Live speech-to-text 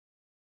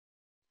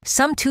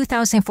Some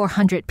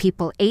 2,400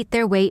 people ate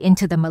their way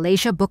into the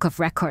Malaysia Book of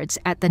Records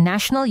at the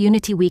National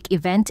Unity Week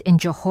event in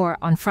Johor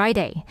on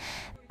Friday.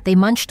 They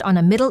munched on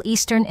a Middle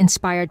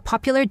Eastern-inspired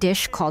popular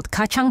dish called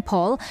kacang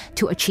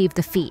to achieve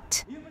the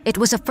feat. It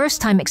was a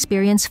first-time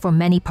experience for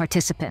many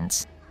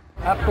participants.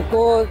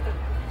 Pukul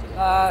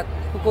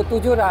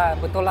 7 dah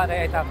bertolak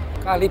dari Aitam.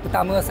 Kali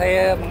pertama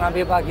saya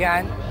mengambil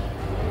bahagian.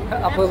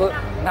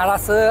 Nak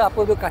rasa apa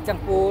tu kacang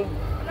pul.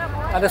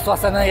 Ada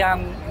suasana yang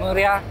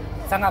meriah,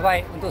 sangat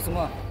baik untuk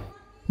semua.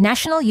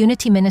 National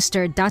Unity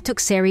Minister Datuk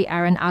Seri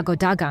Aaron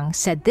Agodagang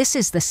said this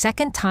is the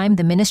second time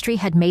the ministry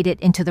had made it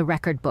into the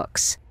record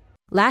books.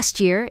 Last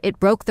year, it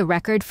broke the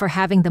record for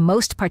having the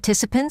most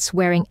participants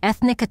wearing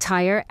ethnic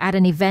attire at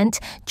an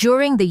event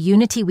during the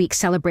Unity Week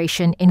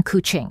celebration in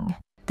Kuching.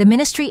 The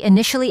ministry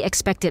initially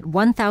expected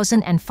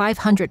 1,500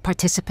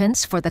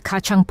 participants for the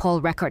kacang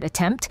record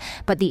attempt,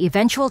 but the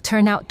eventual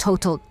turnout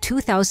totaled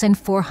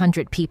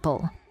 2,400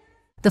 people.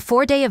 The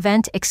 4-day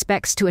event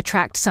expects to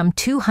attract some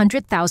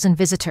 200,000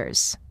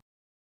 visitors.